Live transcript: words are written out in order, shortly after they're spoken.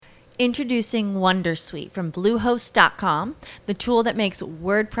Introducing Wondersuite from Bluehost.com, the tool that makes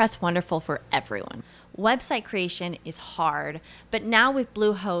WordPress wonderful for everyone. Website creation is hard, but now with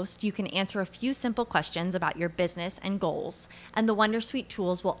Bluehost, you can answer a few simple questions about your business and goals, and the Wondersuite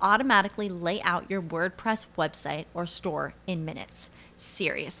tools will automatically lay out your WordPress website or store in minutes.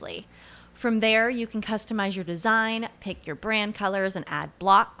 Seriously. From there, you can customize your design, pick your brand colors, and add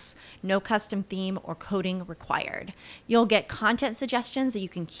blocks. No custom theme or coding required. You'll get content suggestions that you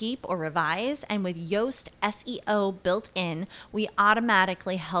can keep or revise, and with Yoast SEO built in, we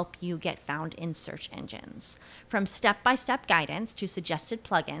automatically help you get found in search engines. From step-by-step guidance to suggested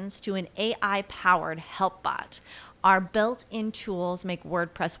plugins to an AI-powered help bot, our built-in tools make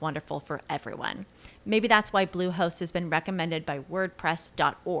WordPress wonderful for everyone. Maybe that's why Bluehost has been recommended by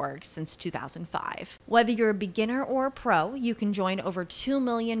WordPress.org since 2005. Whether you're a beginner or a pro, you can join over 2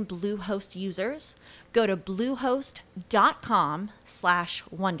 million Bluehost users. Go to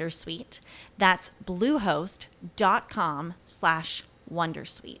bluehost.com/wondersuite. That's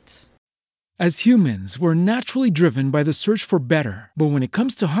bluehost.com/wondersuite. As humans, we're naturally driven by the search for better. But when it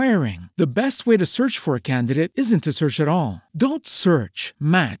comes to hiring, the best way to search for a candidate isn't to search at all. Don't search,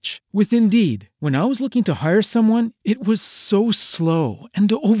 match with Indeed. When I was looking to hire someone, it was so slow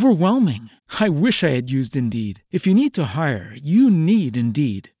and overwhelming. I wish I had used Indeed. If you need to hire, you need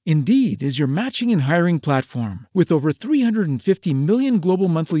Indeed. Indeed is your matching and hiring platform with over 350 million global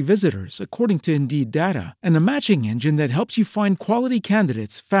monthly visitors, according to Indeed data, and a matching engine that helps you find quality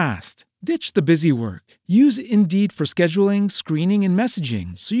candidates fast. Ditch the busy work. Use Indeed for scheduling, screening, and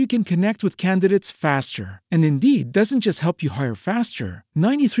messaging so you can connect with candidates faster. And Indeed doesn't just help you hire faster.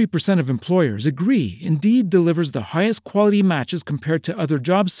 93% of employers agree Indeed delivers the highest quality matches compared to other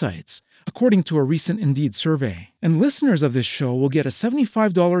job sites, according to a recent Indeed survey. And listeners of this show will get a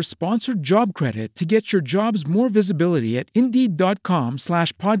 $75 sponsored job credit to get your jobs more visibility at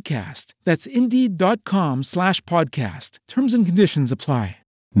Indeed.com/podcast. That's Indeed.com/podcast. Terms and conditions apply.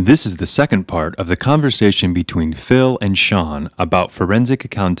 This is the second part of the conversation between Phil and Sean about forensic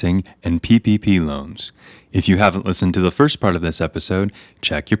accounting and PPP loans. If you haven't listened to the first part of this episode,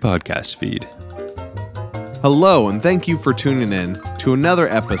 check your podcast feed. Hello, and thank you for tuning in to another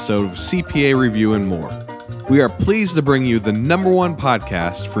episode of CPA Review and More. We are pleased to bring you the #1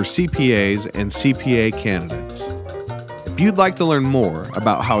 podcast for CPAs and CPA candidates. If you'd like to learn more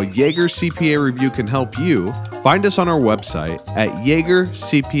about how Jaeger CPA Review can help you, find us on our website at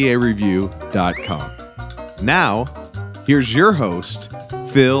jaegercpareview.com. Now, here's your host,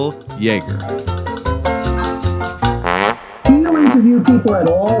 Phil Jaeger. Do you interview people at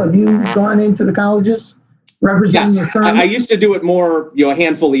all? Have you gone into the colleges representing your firm? I used to do it more, a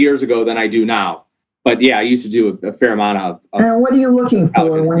handful of years ago than I do now. But yeah, I used to do a fair amount of and what are you looking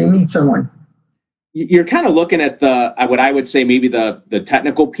for when you meet someone? You're kind of looking at what I would say maybe the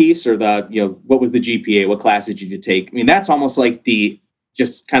technical piece or what was the GPA, what classes did you take? I mean, that's almost like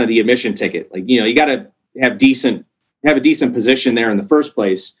just kind of the admission ticket. Like, you got to have a decent position there in the first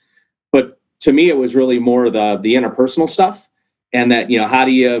place. But to me, it was really more the interpersonal stuff, and that, how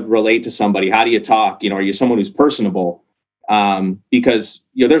do you relate to somebody? How do you talk? Are you someone who's personable? Because,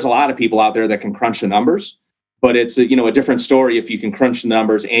 there's a lot of people out there that can crunch the numbers. But it's a different story if you can crunch the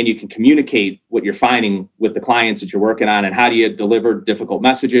numbers and you can communicate what you're finding with the clients that you're working on, and how do you deliver difficult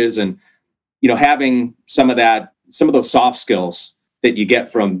messages, and having some of those soft skills that you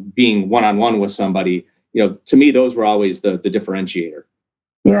get from being one-on-one with somebody. To me, those were always the differentiator.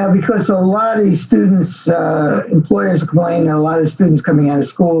 Yeah, because a lot of these students, employers complain that a lot of students coming out of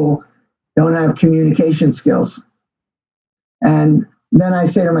school don't have communication skills, and then I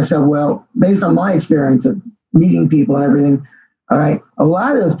say to myself, well, based on my experience of meeting people and everything, all right, a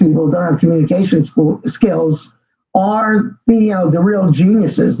lot of those people who don't have communication skills are the real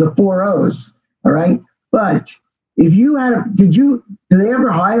geniuses, the 4 O's, all right? But if you had did they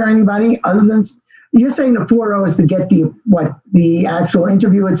ever hire anybody other than, you're saying the 4 O's to get the actual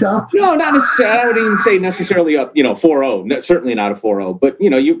interview itself? No, not necessarily. I wouldn't even say necessarily a 4-0. No, certainly not a 4-0. But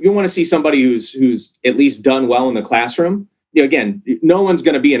you want to see somebody who's at least done well in the classroom. Again, no one's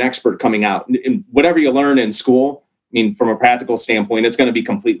going to be an expert coming out. And whatever you learn in school, I mean, from a practical standpoint, it's going to be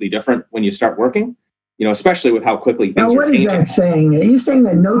completely different when you start working, especially with how quickly things are changing. Now, what is that saying? Are you saying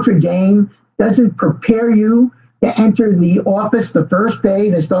that Notre Dame doesn't prepare you to enter the office the first day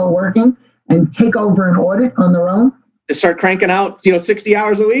they start working and take over an audit on their own? To start cranking out, 60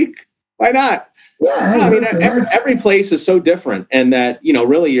 hours a week? Why not? Yeah, I mean, every place is so different, and that,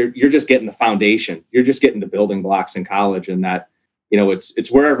 really you're just getting the foundation. You're just getting the building blocks in college, and that,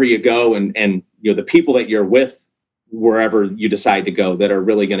 it's wherever you go, and the people that you're with wherever you decide to go that are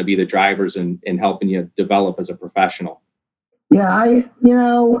really going to be the drivers in helping you develop as a professional. Yeah,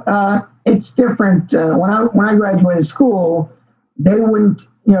 it's different. When I graduated school, they wouldn't,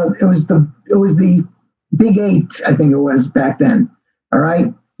 it was the Big Eight, I think it was back then. All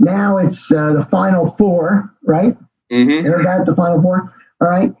right. Now it's the Final Four, right? Mm-hmm. You heard that, the Final Four? All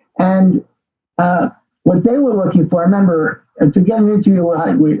right. And what they were looking for, I remember to get an interview,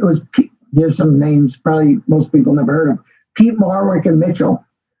 it was, here's some names probably most people never heard of, Pete Marwick and Mitchell.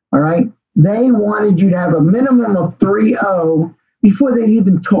 All right. They wanted you to have a minimum of 3.0 before they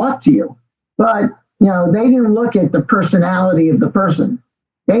even talk to you. But, they didn't look at the personality of the person.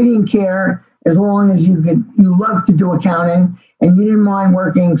 They didn't care as long as you love to do accounting and you didn't mind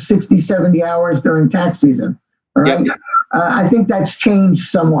working 60, 70 hours during tax season. All right. Yep. I think that's changed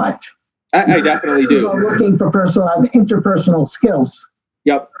somewhat. I definitely do. Looking for interpersonal skills.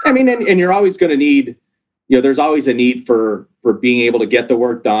 Yep. I mean, and you're always going to need, there's always a need for being able to get the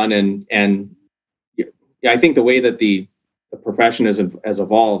work done. And I think the way that the profession has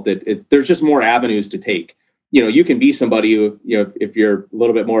evolved, there's just more avenues to take. You can be somebody who, if you're a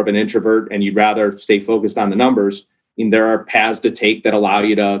little bit more of an introvert and you'd rather stay focused on the numbers, there are paths to take that allow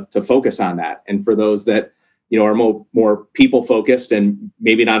you to focus on that. And for those that, are more people focused and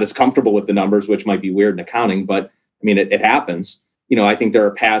maybe not as comfortable with the numbers, which might be weird in accounting, but I mean, it happens. I think there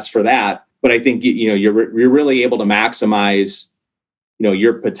are paths for that, but I think, you're really able to maximize,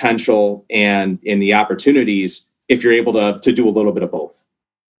 your potential and in the opportunities if you're able to do a little bit of both.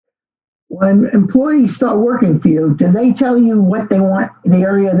 When employees start working for you, do they tell you what they want, the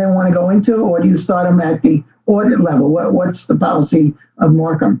area they want to go into, or do you start them at the audit level? What's the policy of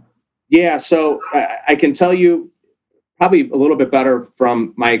Marcum? Yeah, so I can tell you probably a little bit better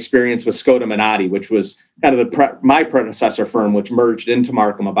from my experience with Skoda Minotti, which was kind of my predecessor firm, which merged into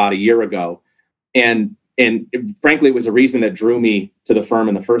Marcum about a year ago. And frankly, it was a reason that drew me to the firm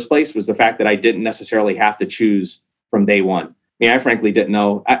in the first place, was the fact that I didn't necessarily have to choose from day one. I mean, I frankly didn't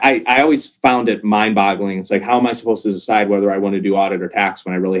know. I always found it mind-boggling. It's like, how am I supposed to decide whether I want to do audit or tax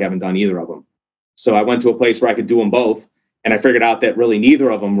when I really haven't done either of them? So I went to a place where I could do them both. And I figured out that really neither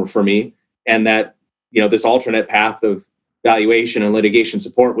of them were for me. And that, this alternate path of valuation and litigation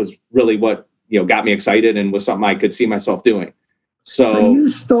support was really what, got me excited and was something I could see myself doing. So you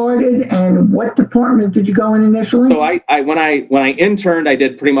started, and what department did you go in initially? So when I interned, I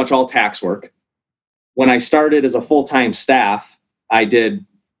did pretty much all tax work. When I started as a full-time staff, I did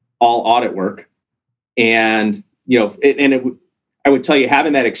all audit work. And, I would tell you,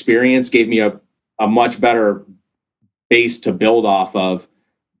 having that experience gave me a much better base to build off of,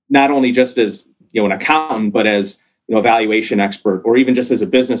 not only just as, an accountant, but as, a valuation expert, or even just as a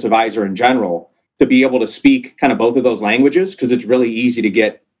business advisor in general, to be able to speak kind of both of those languages, because it's really easy to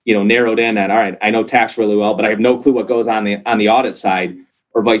get, narrowed in at, all right, I know tax really well, but I have no clue what goes on the audit side,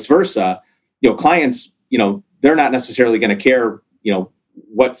 or vice versa. Clients, they're not necessarily going to care,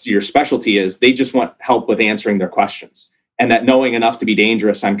 what your specialty is. They just want help with answering their questions. And that knowing enough to be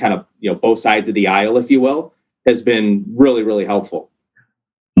dangerous on kind of, both sides of the aisle, if you will, has been really, really helpful.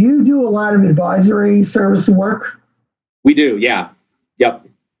 You do a lot of advisory service work? We do, yeah. Yep.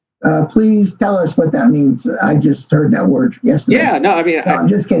 Please tell us what that means. I just heard that word yesterday. Yeah, no, I mean... I'm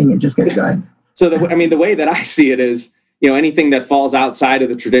just kidding. Go ahead. So, the way that I see it is, anything that falls outside of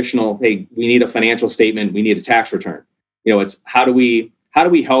the traditional, hey, we need a financial statement, we need a tax return. It's how do we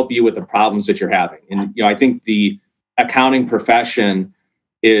help you with the problems that you're having? And, I think the accounting profession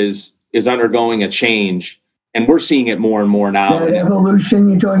is undergoing a change, and we're seeing it more and more now. That evolution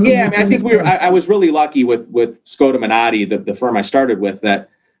you're talking about? Yeah, I mean, I think I was really lucky with Skoda Minotti, the firm I started with, that,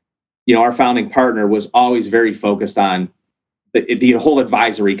 our founding partner was always very focused on the whole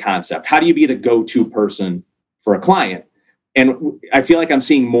advisory concept. How do you be the go-to person for a client? And I feel like I'm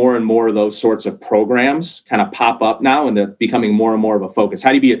seeing more and more of those sorts of programs kind of pop up now, and they're becoming more and more of a focus.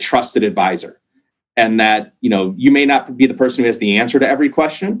 How do you be a trusted advisor? And that, you may not be the person who has the answer to every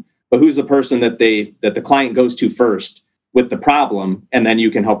question, but who's the person that the client goes to first with the problem, and then you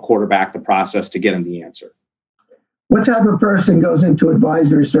can help quarterback the process to get them the answer. What type of person goes into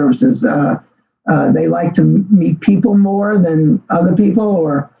advisory services? They like to meet people more than other people,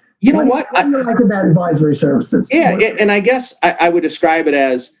 or what do you like about advisory services? Yeah, and I guess I would describe it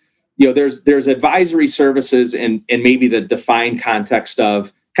as, there's advisory services in maybe the defined context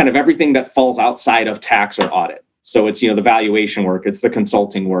of kind of everything that falls outside of tax or audit. So it's, the valuation work, it's the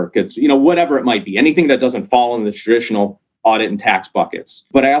consulting work, it's, whatever it might be, anything that doesn't fall in the traditional audit and tax buckets.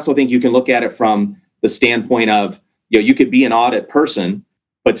 But I also think you can look at it from the standpoint of, you could be an audit person,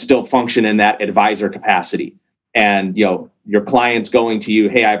 but still function in that advisor capacity. And, your client's going to you,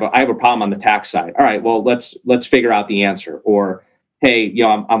 hey, I have a problem on the tax side. All right, well, let's figure out the answer. Or, hey,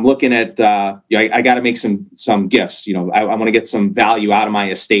 I'm looking at, I got to make some gifts. I want to get some value out of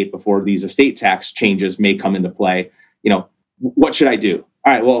my estate before these estate tax changes may come into play. What should I do?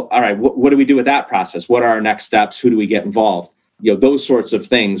 All right. What do we do with that process? What are our next steps? Who do we get involved? Those sorts of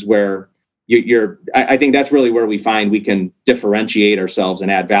things where I think that's really where we find we can differentiate ourselves and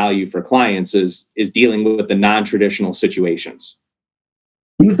add value for clients is dealing with the non-traditional situations.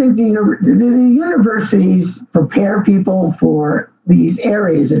 Do you think the universities prepare people for these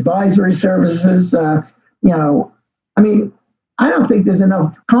areas, advisory services? I don't think there's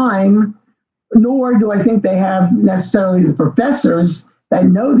enough time, nor do I think they have necessarily the professors that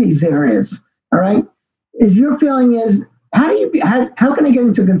know these areas. All right. Is your feeling is, how can I get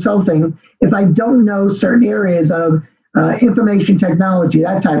into consulting if I don't know certain areas of information technology,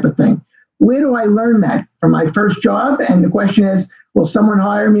 that type of thing? Where do I learn that? From my first job? And the question is, will someone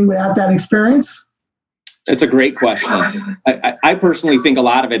hire me without that experience? That's a great question. I personally think a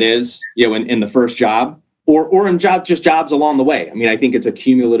lot of it is, in the first job or in jobs along the way. I think it's a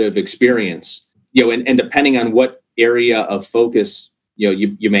cumulative experience, and depending on what area of focus,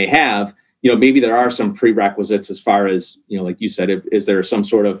 you may have, maybe there are some prerequisites as far as, like you said, is there some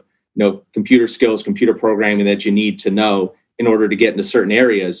sort of, computer skills, computer programming that you need to know in order to get into certain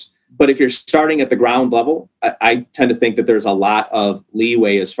areas. But if you're starting at the ground level, I tend to think that there's a lot of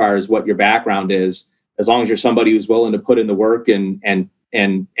leeway as far as what your background is, as long as you're somebody who's willing to put in the work and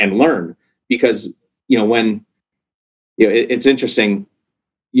learn. Because, when, it's interesting,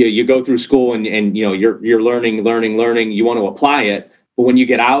 you go through school and you're learning, you want to apply it. But when you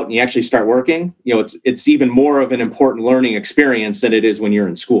get out and you actually start working, it's even more of an important learning experience than it is when you're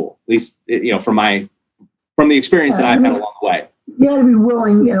in school. At least, from the experience that I've had along the way. You got to be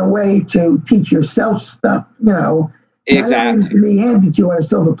willing, in a way, to teach yourself stuff. Exactly. To be handed to you on a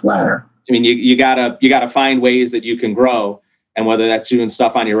silver platter. You gotta find ways that you can grow, and whether that's doing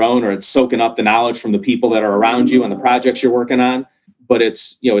stuff on your own or it's soaking up the knowledge from the people that are around you and the projects you're working on. But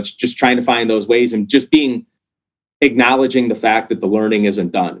it's just trying to find those ways and just acknowledging the fact that the learning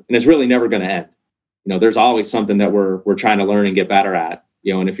isn't done, and it's really never going to end. There's always something that we're trying to learn and get better at.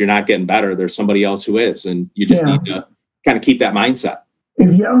 And if you're not getting better, there's somebody else who is, and you just need to kind of keep that mindset.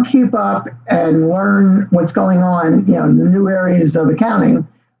 If you don't keep up and learn what's going on, in the new areas of accounting,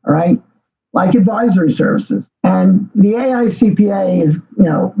 all right, like advisory services. And the AICPA is,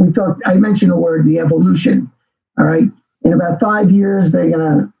 I mentioned the word, the evolution, all right? In about 5 years, they're going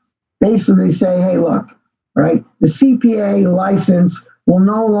to basically say, hey, look, all right, the CPA license will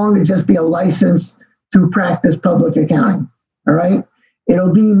no longer just be a license to practice public accounting, all right?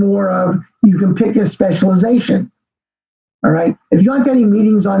 It'll be more of, you can pick a specialization. All right. Have you gone to any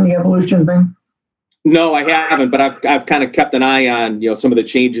meetings on the evolution thing? No, I haven't, but I've kind of kept an eye on, some of the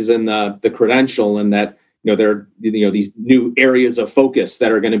changes in the credential, and that, there are, these new areas of focus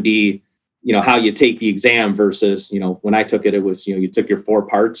that are going to be, how you take the exam versus, when I took it, it was, you took your 4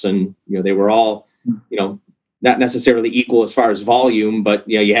 parts and, they were all, not necessarily equal as far as volume, but,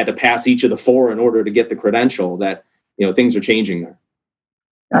 you had to pass each of the 4 in order to get the credential. That, things are changing there.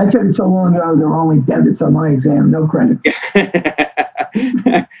 I took it so long ago, there were only debits on my exam, no credits.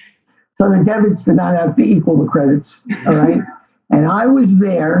 So the debits did not have to equal the credits, all right? And I was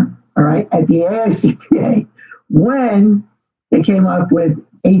there, all right, at the AICPA when they came up with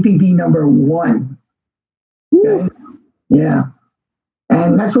APB number 1. Okay? Yeah.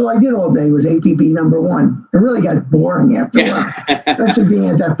 And that's all I did all day was APB number 1. It really got boring after a while, especially being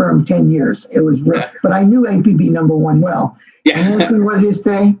at that firm 10 years. It was, but I knew APB number 1 well. And ask me what it is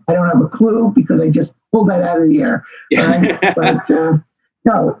today, I don't have a clue because I just pulled that out of the air. Right? But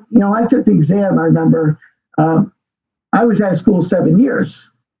no, I took the exam. I remember I was out of school 7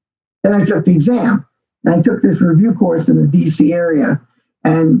 years. Then I took the exam, and I took this review course in the DC area.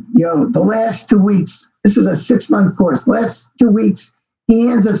 And the last 2 weeks, this is a 6-month course. Last 2 weeks, he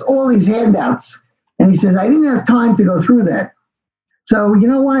hands us all these handouts, and he says, "I didn't have time to go through that. So you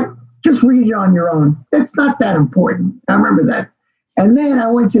know what? Just read it on your own. It's not that important." I remember that. And then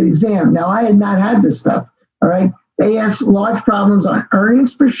I went to the exam. Now, I had not had this stuff, all right? They asked large problems on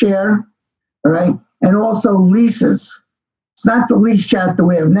earnings per share, all right, and also leases. It's not the lease chapter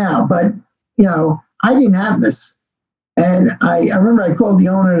we have now, but, I didn't have this. And I remember I called the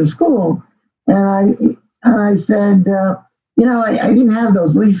owner of the school, and I said, I didn't have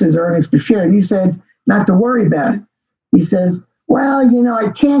those leases or earnings per share. And he said, not to worry about it. He says, well,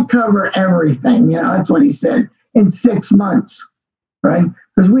 I can't cover everything. That's what he said, in 6 months, right?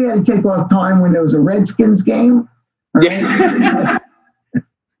 Because we had to take off time when there was a Redskins game. Right?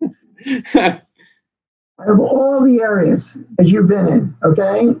 Of all the areas that you've been in,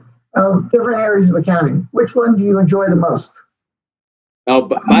 okay, of different areas of accounting, which one do you enjoy the most? Oh,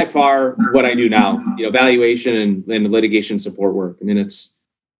 but by far what I do now, valuation and litigation support work. I mean,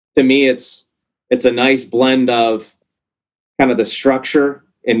 to me, it's a nice blend of kind of the structure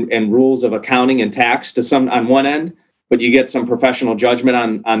and rules of accounting and tax to some on one end, but you get some professional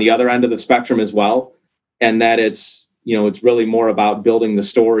judgment on the other end of the spectrum as well. And that it's really more about building the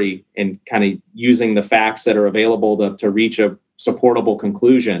story and kind of using the facts that are available to reach a supportable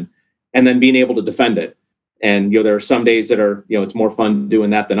conclusion and then being able to defend it. And, there are some days that are, it's more fun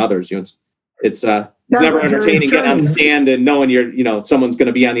doing that than others. It's never entertaining getting on the stand and knowing someone's going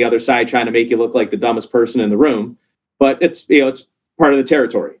to be on the other side trying to make you look like the dumbest person in the room. But it's part of the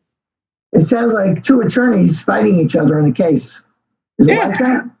territory. It sounds like two attorneys fighting each other in a case. Is it like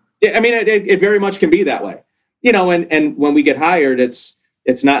that? Yeah, I mean, it very much can be that way. And when we get hired, it's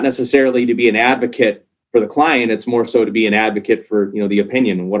not necessarily to be an advocate for the client. It's more so to be an advocate for, the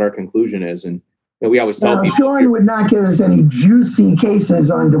opinion and what our conclusion is. And we always tell people. Sean would not give us any juicy cases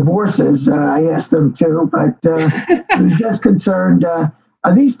on divorces. I asked him to, but he was just concerned. Are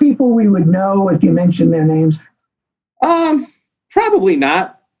these people we would know if you mentioned their names? Probably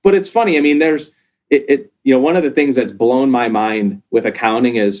not. But it's funny. I mean, there's one of the things that's blown my mind with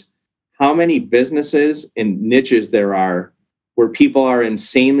accounting is how many businesses and niches there are where people are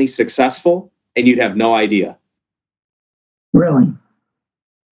insanely successful and you'd have no idea. Really? I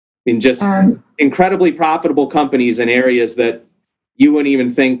mean, just incredibly profitable companies in areas that you wouldn't even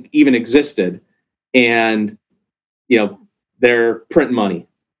think even existed. And, they're printing money.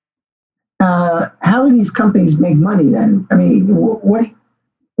 How do these companies make money then? I mean,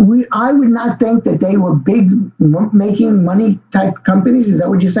 I would not think that they were big making money type companies. Is that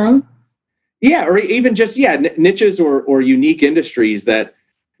what you're saying? Yeah, or even just niches or unique industries that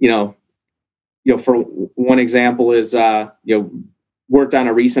for one example is worked on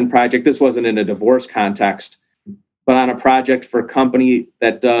a recent project. This wasn't in a divorce context, but on a project for a company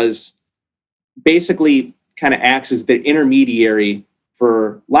that does basically kind of acts as the intermediary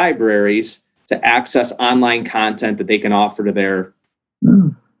for libraries to access online content that they can offer to their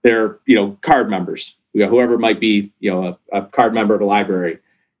card members, whoever might be, a card member at a library.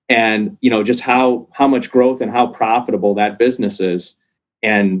 And, just how much growth and how profitable that business is.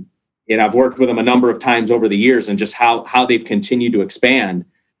 And I've worked with them a number of times over the years and just how they've continued to expand.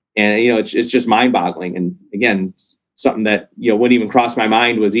 And, it's just mind boggling. And again, something that, wouldn't even cross my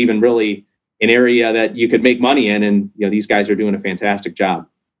mind was even really an area that you could make money in. And, these guys are doing a fantastic job.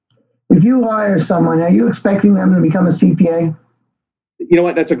 If you hire someone, are you expecting them to become a CPA? You know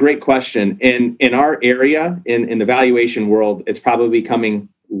what? That's a great question. In our area, in the valuation world, it's probably becoming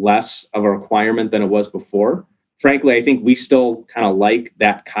less of a requirement than it was before. Frankly, I think we still kind of like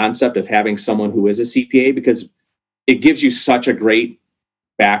that concept of having someone who is a CPA because it gives you such a great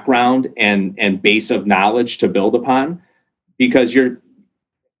background and base of knowledge to build upon, because you're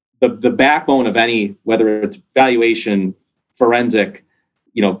the backbone of any, whether it's valuation, forensic,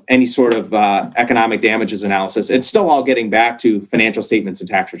 any sort of economic damages analysis, it's still all getting back to financial statements and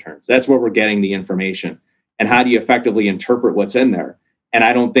tax returns. That's where we're getting the information. And how do you effectively interpret what's in there? And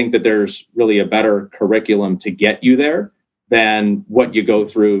I don't think that there's really a better curriculum to get you there than what you go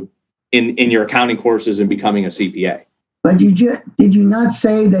through in your accounting courses and becoming a CPA. But did you not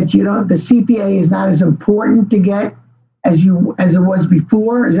say that the CPA is not as important to get as it was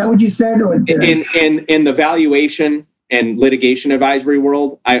before? Is that what you said? Or in the valuation and litigation advisory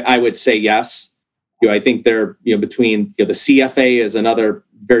world, I would say yes. I think they're between the CFA is another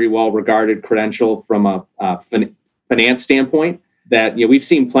very well regarded credential from a finance standpoint. That we've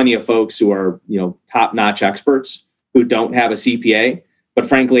seen plenty of folks who are top notch experts who don't have a CPA, but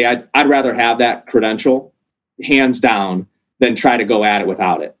frankly, I'd rather have that credential hands down than try to go at it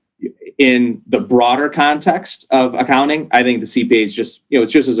without it. In the broader context of accounting, I think the CPA is just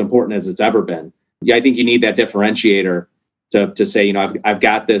it's just as important as it's ever been. Yeah, I think you need that differentiator to say I've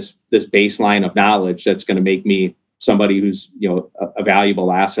got this baseline of knowledge that's going to make me somebody who's a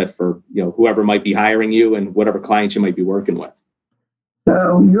valuable asset for whoever might be hiring you and whatever clients you might be working with.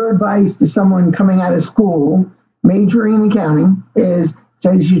 So your advice to someone coming out of school, majoring in accounting,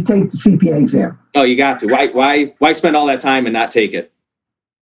 says you take the CPA exam. Oh, you got to. Why spend all that time and not take it?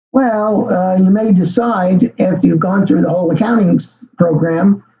 Well, you may decide after you've gone through the whole accounting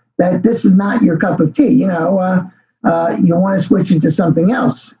program that this is not your cup of tea. You want to switch into something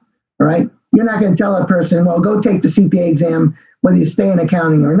else, all right? You're not going to tell a person, well, go take the CPA exam whether you stay in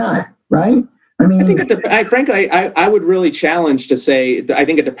accounting or not, right? I mean, frankly, I would really challenge to say, I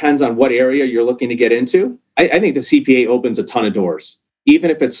think it depends on what area you're looking to get into. I think the CPA opens a ton of doors, even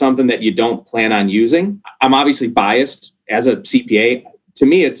if it's something that you don't plan on using. I'm obviously biased as a CPA. To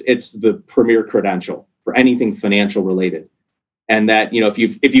me, it's the premier credential for anything financial related. and that,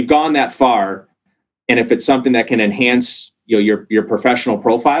 if you've gone that far, and if it's something that can enhance, your professional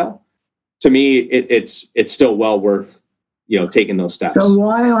profile, to me, it's still well worth, taking those steps. So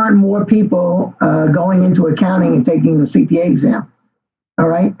why aren't more people going into accounting and taking the CPA exam? All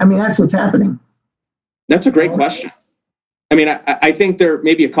right. I mean, that's what's happening. That's a great question. I mean, I think there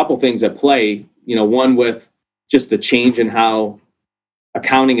may be a couple things at play, one with just the change in how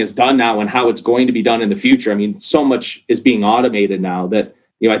accounting is done now and how it's going to be done in the future. I mean, so much is being automated now that,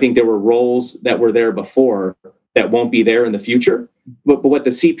 I think there were roles that were there before that won't be there in the future. But what the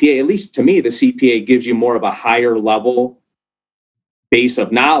CPA, at least to me, the CPA gives you more of a higher level base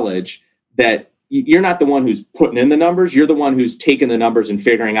of knowledge that you're not the one who's putting in the numbers. You're the one who's taking the numbers and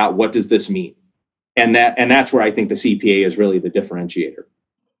figuring out, what does this mean? And that's where I think the CPA is really the differentiator.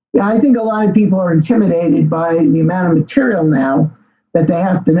 Yeah, I think a lot of people are intimidated by the amount of material now that they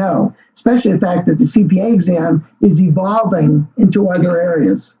have to know, especially the fact that the CPA exam is evolving into other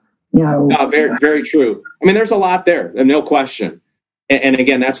areas. No, very, very true. I mean, there's a lot there, no question. And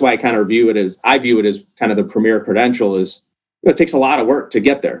again, that's why I kind of view it as kind of the premier credential is, it takes a lot of work to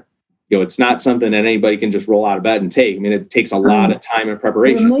get there. It's not something that anybody can just roll out of bed and take. I mean, it takes a lot of time and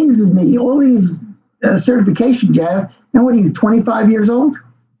preparation. It amazes me, all these certifications you have. Now, what are you, 25 years old?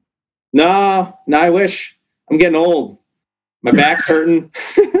 No, I wish. I'm getting old. My back's hurting.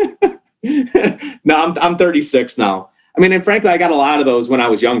 No, I'm 36 now. I mean, and frankly, I got a lot of those when I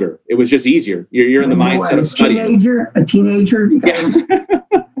was younger. It was just easier. You're in the mindset of studying. A teenager.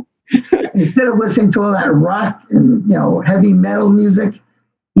 Instead of listening to all that rock and heavy metal music,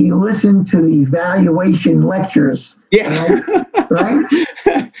 you listen to the evaluation lectures. Yeah. Right?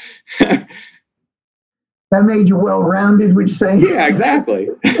 That made you well-rounded, would you say? Yeah, exactly.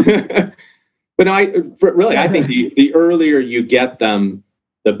 But no, I think the earlier you get them,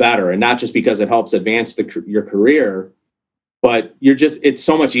 the better. And not just because it helps advance your career, but it's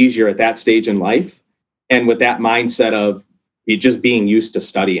so much easier at that stage in life. And with that mindset of you just being used to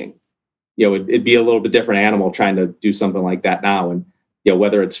studying, it'd be a little bit different animal trying to do something like that now. And,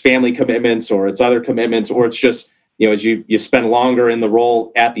 whether it's family commitments or it's other commitments, or it's just, as you spend longer in the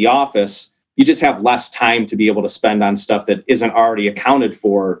role at the office, you just have less time to be able to spend on stuff that isn't already accounted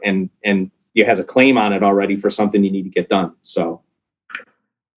for and you has a claim on it already for something you need to get done. So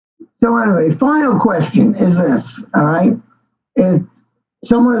anyway, final question is this, all right? If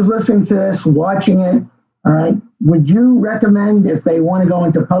someone is listening to this, watching it, all right, would you recommend if they want to go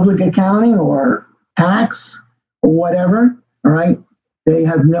into public accounting or tax or whatever, all right, they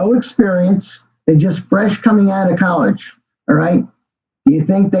have no experience, they're just fresh coming out of college, all right, do you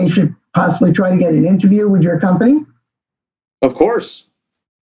think they should possibly try to get an interview with your company? Of course.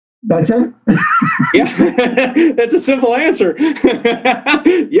 That's it? Yeah, that's a simple answer.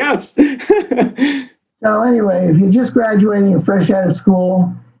 Yes. So anyway, if you're just graduating, you're fresh out of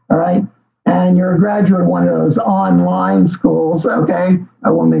school, all right, and you're a graduate of one of those online schools, okay, I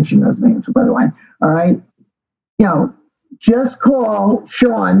won't mention those names, by the way, all right, just call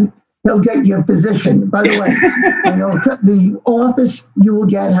Sean. He'll get you a position. By the way, the office you will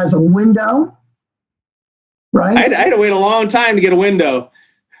get has a window, right? I had to wait a long time to get a window.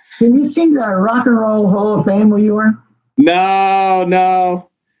 Can you see the Rock and Roll Hall of Fame where you were? No,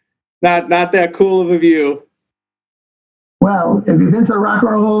 not that cool of a view. Well, have you been to the Rock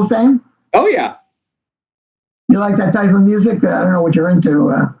and Roll Hall of Fame? Oh yeah. You like that type of music? I don't know what you're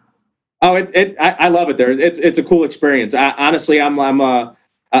into. I love it there. It's a cool experience. Honestly,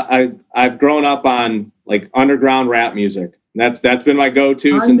 I've grown up on like underground rap music. That's been my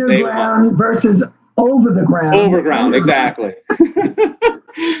go-to since day one. Underground versus over the ground. Overground, exactly.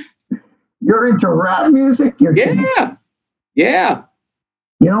 You're into rap music? Yeah.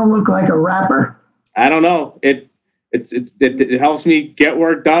 You don't look like a rapper. I don't know. It helps me get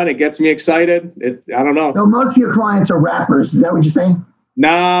work done. It gets me excited. I don't know. So most of your clients are rappers. Is that what you're saying?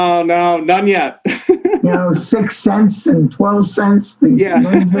 No, none yet. 6 cents and 12 cents. These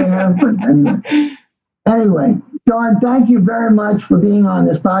names they have. Anyway, Sean, thank you very much for being on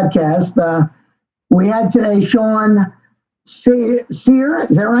this podcast. We had today Sean Sear.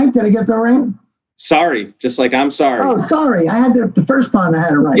 Is that right? Did I get that right? Sorry, just like I'm sorry. Oh, sorry. I had the first time I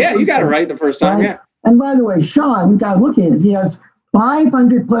had it right. Yeah, you got it right the first time. Right? Yeah. And by the way, Sean, God, look at it. He has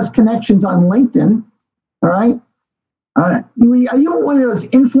 500 plus connections on LinkedIn. All right. Are you one of those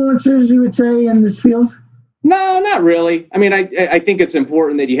influencers, you would say, in this field? No, not really. I mean, I think it's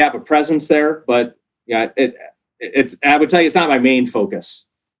important that you have a presence there, but yeah, it's. I would tell you, it's not my main focus.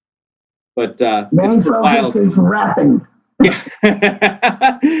 But main focus is rapping. Yeah.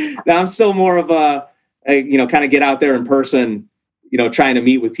 Now I'm still more of a kind of get out there in person, trying to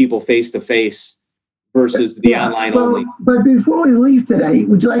meet with people face to face versus the online only. But before we leave today,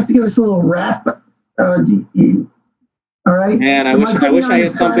 would you like to give us a little wrap? All right. Man, I wish I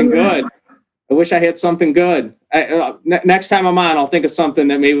had something good. I wish I had something good. Next time I'm on, I'll think of something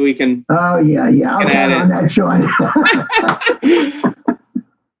that maybe we can. Oh yeah. I'll count on that, Sean.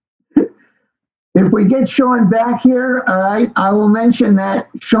 If we get Sean back here, all right, I will mention that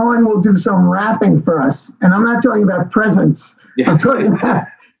Sean will do some rapping for us, and I'm not talking about presents. Yeah. I'm talking about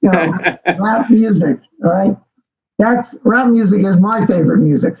rap music. All right, rap music is my favorite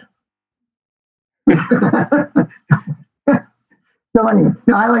music. So anyway,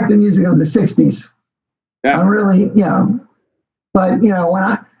 I like the music of the '60s. Yeah. I'm really, but when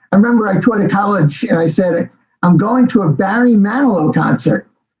I remember I taught at college and I said I'm going to a Barry Manilow concert.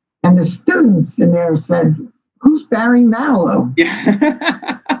 And the students in there said, "Who's Barry Manilow?"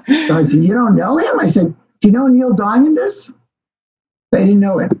 Yeah. So I said, "You don't know him?" I said, "Do you know Neil Diamond is?" They didn't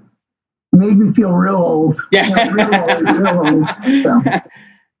know it. It made me feel real old. Yeah. Real old. So,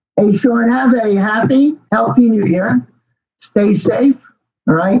 hey, Sean, have a happy, healthy New Year. Stay safe.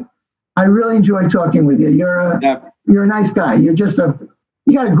 All right. I really enjoy talking with you. You're a nice guy. You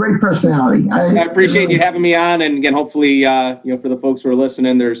got a great personality. I appreciate you having me on, and again, hopefully, for the folks who are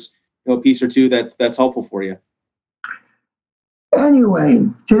listening, there's a piece or two that's helpful for you. Anyway,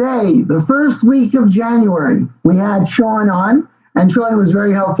 today, the first week of January, we had Sean on, and Sean was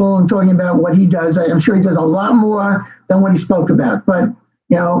very helpful in talking about what he does. I'm sure he does a lot more than what he spoke about, but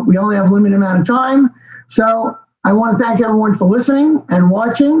we only have a limited amount of time. So I want to thank everyone for listening and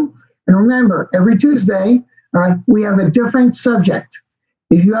watching. And remember, every Tuesday, all right, we have a different subject.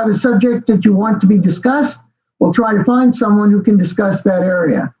 If you have a subject that you want to be discussed, we'll try to find someone who can discuss that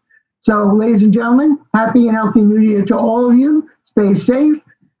area. So, ladies and gentlemen, happy and healthy New Year to all of you. Stay safe,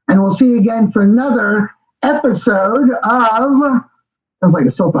 and we'll see you again for another episode of, sounds like a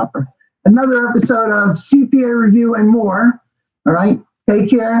soap opera, another episode of CPA Review and More. All right, take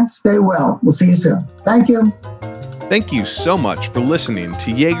care, stay well. We'll see you soon. Thank you. Thank you so much for listening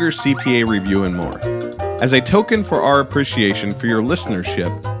to Jaeger CPA Review and More. As a token for our appreciation for your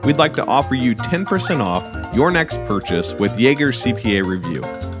listenership, we'd like to offer you 10% off your next purchase with Jaeger CPA Review.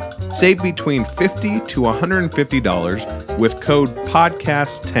 Save between $50 to $150 with code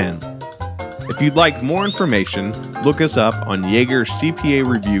PODCAST10. If you'd like more information, look us up on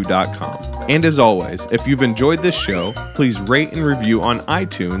JaegerCPAReview.com. And as always, if you've enjoyed this show, please rate and review on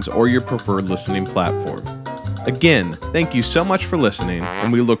iTunes or your preferred listening platform. Again, thank you so much for listening,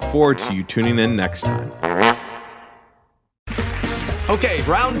 and we look forward to you tuning in next time. Okay,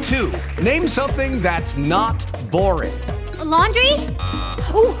 round two. Name something that's not boring. A laundry?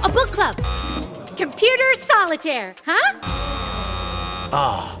 Ooh, a book club. Computer solitaire, huh?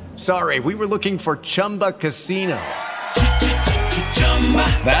 Ah, sorry, we were looking for Chumba Casino.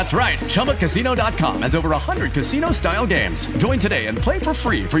 That's right, ChumbaCasino.com has over 100 casino-style games. Join today and play for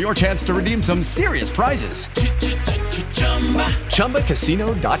free for your chance to redeem some serious prizes.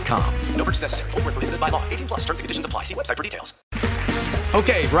 ChumbaCasino.com. No purchase necessary. Void where prohibited by law. 18+ terms and conditions apply. See website for details.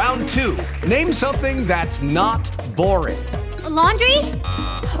 Okay, round two. Name something that's not boring. A laundry?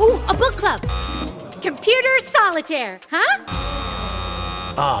 Ooh, a book club. Computer solitaire, huh?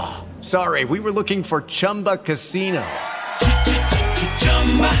 Ah, sorry, we were looking for Chumba Casino.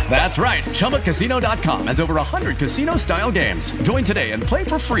 That's right, ChumbaCasino.com has over 100 casino-style games. Join today and play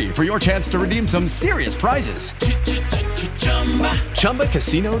for free for your chance to redeem some serious prizes.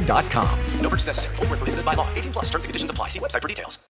 ChumbaCasino.com. No purchase necessary. Void where prohibited by law. 18+ terms and conditions apply. See website for details.